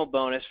additional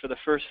bonus for the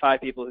first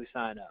 5 people who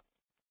sign up.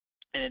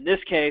 And in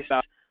this case,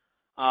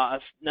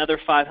 another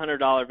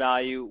 $500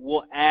 value.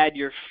 We'll add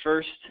your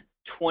first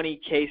 20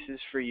 cases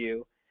for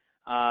you,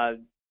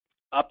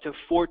 up to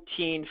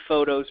 14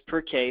 photos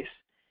per case,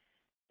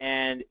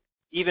 and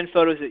even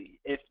photos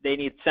if they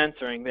need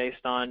censoring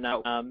based on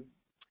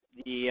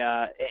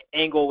the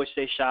angle which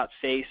they shot,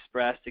 face,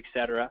 breast,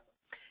 etc.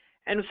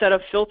 And we'll set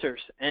up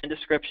filters and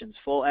descriptions,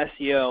 full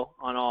SEO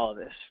on all of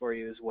this for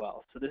you as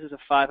well. So this is a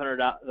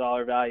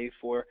 $500 value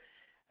for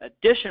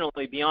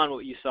additionally beyond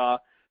what you saw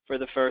for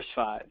the first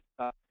 5.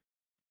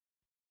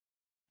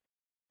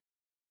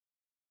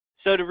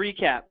 So to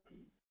recap,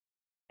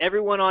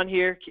 everyone on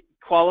here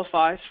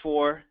qualifies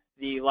for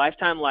the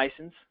lifetime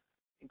license,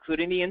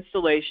 including the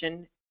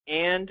installation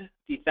and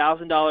the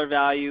 $1,000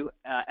 value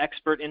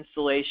expert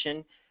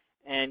installation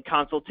and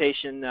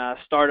consultation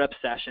startup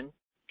session.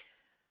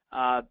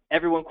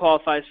 Everyone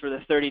qualifies for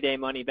the 30-day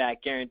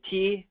money-back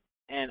guarantee,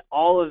 and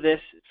all of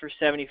this for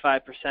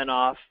 75%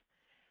 off.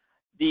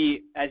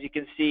 As you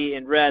can see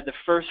in red, the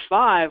first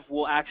 5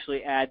 will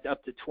actually add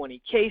up to 20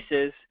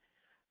 cases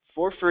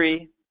for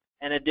free,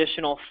 an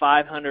additional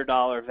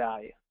 $500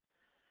 value.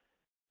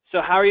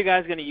 So how are you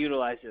guys going to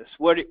utilize this?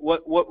 What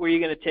were you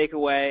going to take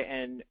away,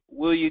 and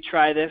will you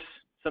try this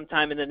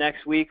sometime in the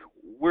next week?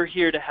 We're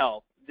here to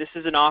help. This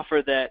is an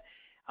offer that,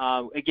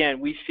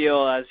 again, we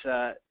feel as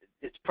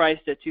it's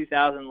priced at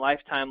 $2,000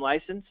 lifetime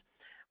license,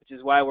 which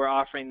is why we're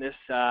offering this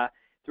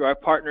through our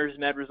partners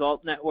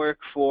MedResults Network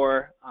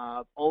for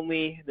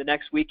only the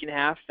next week and a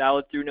half,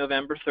 valid through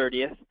November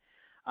 30th.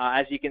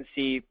 As you can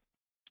see,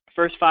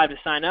 first 5 to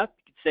sign up,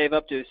 you can save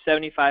up to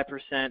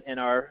 75%, and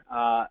our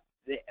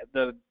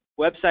the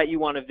website you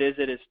want to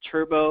visit is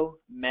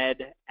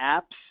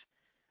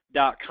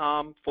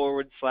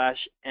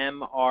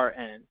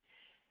turbomedappscom/MRN.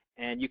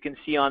 And you can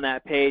see on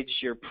that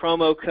page your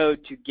promo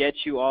code to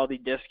get you all the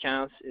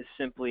discounts is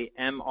simply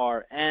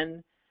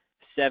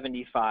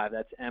MRN75.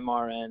 That's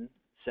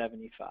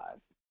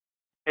MRN75.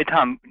 Hey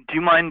Tom, do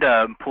you mind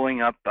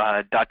pulling up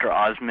Dr.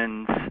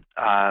 Osman's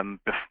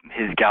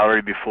his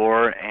gallery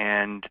before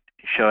and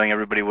showing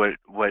everybody what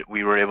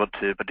we were able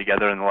to put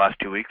together in the last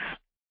 2 weeks?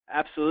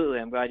 Absolutely.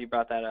 I'm glad you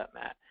brought that up,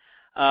 Matt.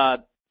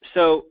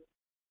 So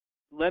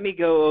let me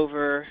go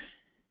over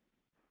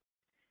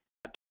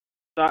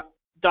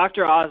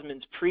Dr.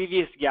 Osman's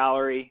previous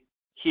gallery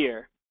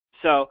here.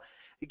 So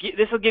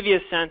this will give you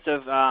a sense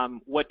of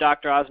what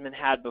Dr. Osman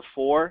had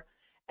before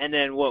and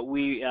then what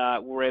we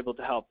were able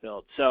to help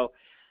build. So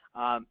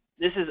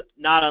this is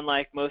not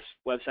unlike most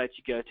websites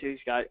you go to. He's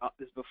got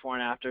this before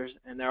and afters,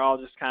 and they're all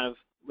just kind of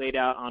laid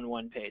out on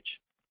one page.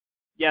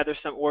 Yeah,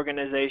 there's some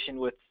organization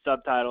with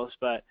subtitles,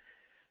 but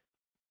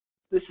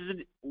this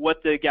is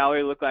what the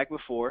gallery looked like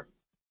before.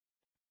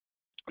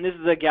 And this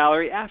is a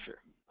gallery after.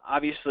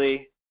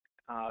 Obviously,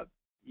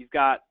 you've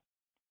got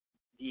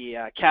the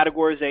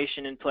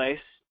categorization in place,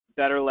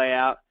 better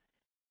layout,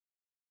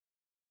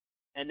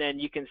 and then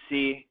you can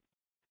see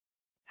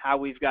how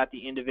we've got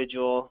the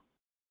individual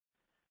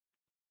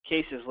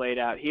cases laid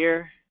out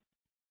here.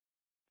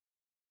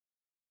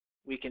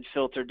 We can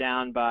filter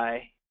down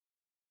by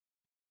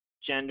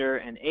gender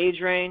and age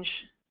range.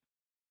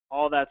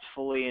 All that's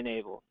fully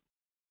enabled.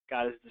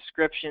 Got his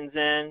descriptions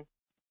in,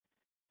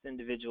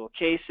 individual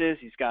cases.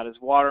 He's got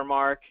his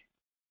watermark.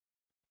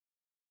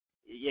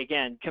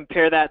 Again,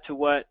 compare that to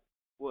what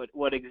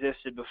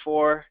existed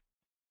before,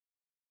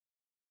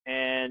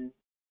 and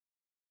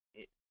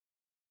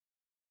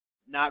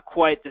not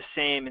quite the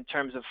same in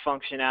terms of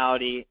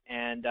functionality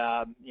and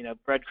you know,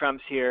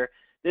 breadcrumbs here.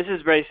 This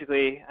is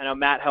basically, I know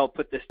Matt helped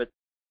put this, but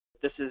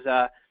this is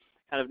kind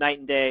of night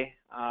and day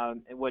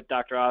in what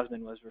Dr.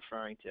 Osman was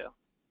referring to.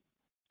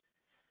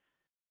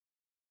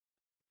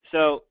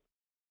 So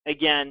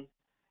again,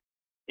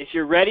 if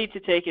you're ready to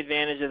take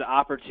advantage of the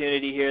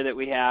opportunity here that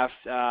we have,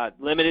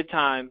 limited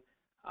time,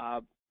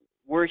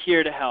 we're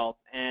here to help,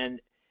 and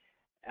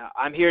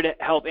I'm here to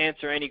help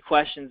answer any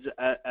questions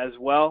as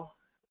well.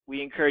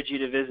 We encourage you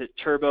to visit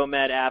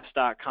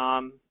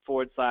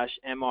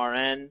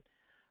turbomedapps.com/MRN,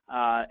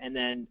 and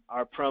then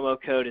our promo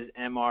code is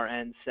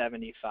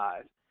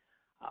MRN75.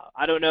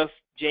 I don't know if,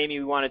 Jamie,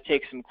 we want to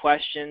take some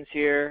questions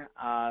here.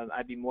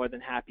 I'd be more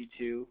than happy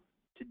to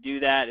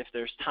do that if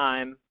there's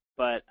time,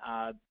 but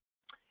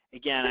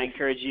again, I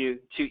encourage you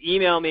to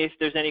email me if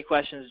there's any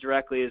questions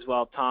directly as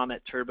well,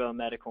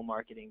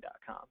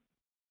 tom@turbomedicalmarketing.com.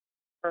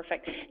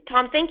 Perfect.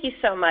 Tom, thank you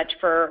so much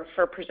for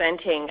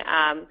presenting.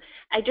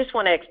 I just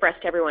want to express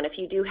to everyone, if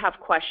you do have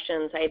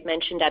questions, I had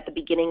mentioned at the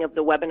beginning of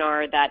the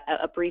webinar that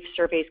a brief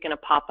survey is going to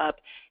pop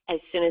up as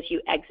soon as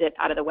you exit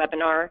out of the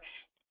webinar.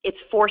 It's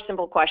 4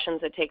 simple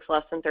questions. It takes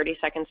less than 30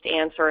 seconds to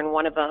answer, and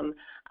one of them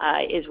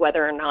is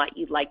whether or not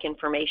you'd like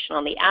information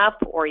on the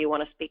app or you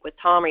want to speak with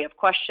Tom or you have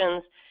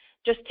questions.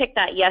 Just tick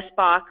that yes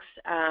box.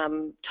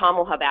 Tom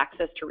will have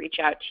access to reach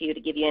out to you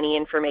to give you any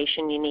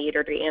information you need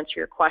or to answer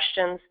your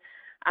questions.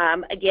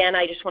 Again,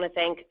 I just want to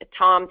thank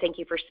Tom. Thank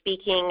you for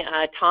speaking.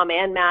 Tom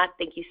and Matt,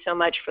 thank you so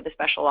much for the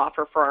special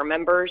offer for our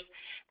members.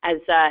 As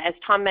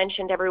Tom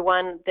mentioned,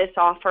 everyone, this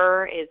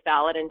offer is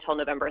valid until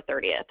November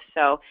 30th.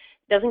 So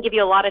it doesn't give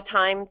you a lot of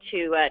time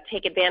to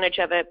take advantage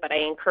of it, but I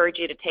encourage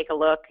you to take a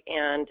look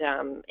and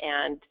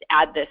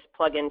add this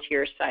plugin to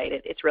your site.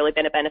 It's really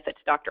been a benefit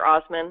to Dr.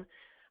 Osman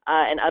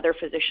and other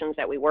physicians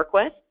that we work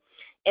with.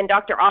 And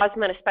Dr.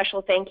 Osman, a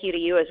special thank you to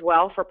you as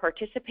well for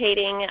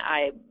participating.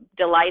 I'm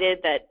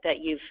delighted that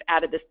you've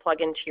added this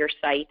plugin to your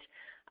site.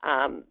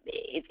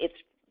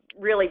 It's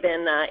really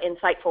been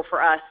insightful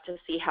for us to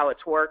see how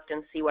it's worked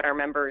and see what our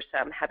members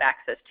have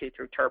access to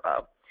through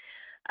Turbo.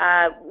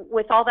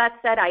 With all that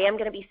said, I am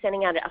going to be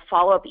sending out a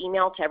follow-up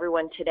email to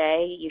everyone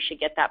today. You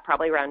should get that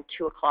probably around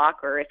 2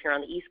 o'clock, or if you're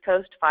on the East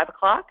Coast, 5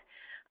 o'clock.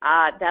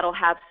 That'll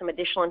have some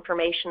additional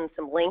information,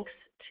 some links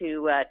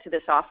to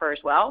this offer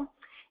as well.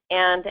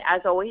 And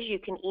as always, you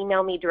can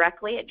email me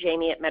directly at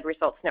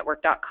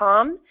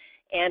jamie@medresultsnetwork.com.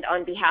 And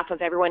on behalf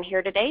of everyone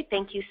here today,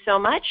 thank you so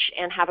much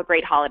and have a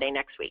great holiday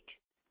next week.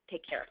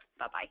 Take care.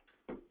 Bye-bye.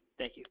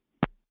 Thank you.